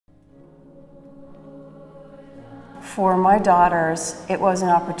For my daughters, it was an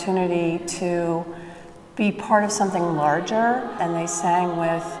opportunity to be part of something larger, and they sang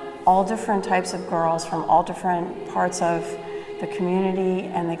with all different types of girls from all different parts of the community,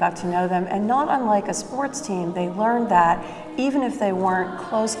 and they got to know them. And not unlike a sports team, they learned that even if they weren't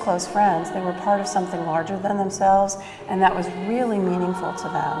close friends, they were part of something larger than themselves, and that was really meaningful to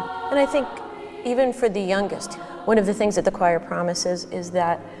them. And I think even for the youngest, one of the things that the choir promises is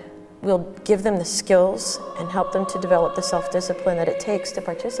that we'll give them the skills and help them to develop the self-discipline that it takes to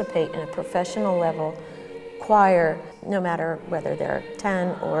participate in a professional level choir. No matter whether they're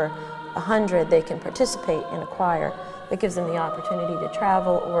 10 or 100, they can participate in a choir. It gives them the opportunity to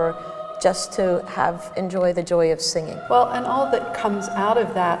travel or just to enjoy the joy of singing. Well, and all that comes out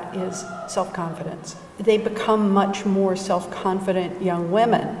of that is self-confidence. They become much more self-confident young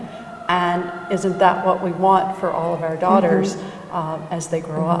women, and isn't that what we want for all of our daughters as they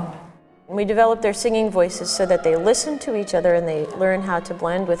grow up? We develop their singing voices so that they listen to each other and they learn how to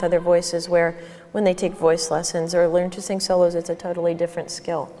blend with other voices, where when they take voice lessons or learn to sing solos, it's a totally different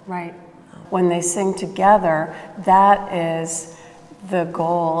skill. Right. When they sing together, that is the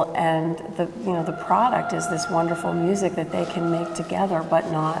goal, and the product is this wonderful music that they can make together but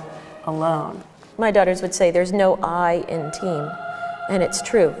not alone. My daughters would say there's no I in team, and it's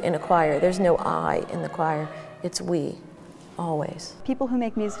true in a choir. There's no I in the choir, it's we. Always. People who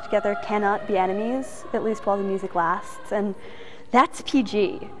make music together cannot be enemies, at least while the music lasts, and that's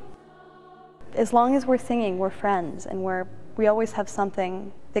PG. As long as we're singing, we're friends, and we always have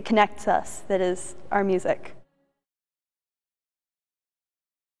something that connects us that is our music.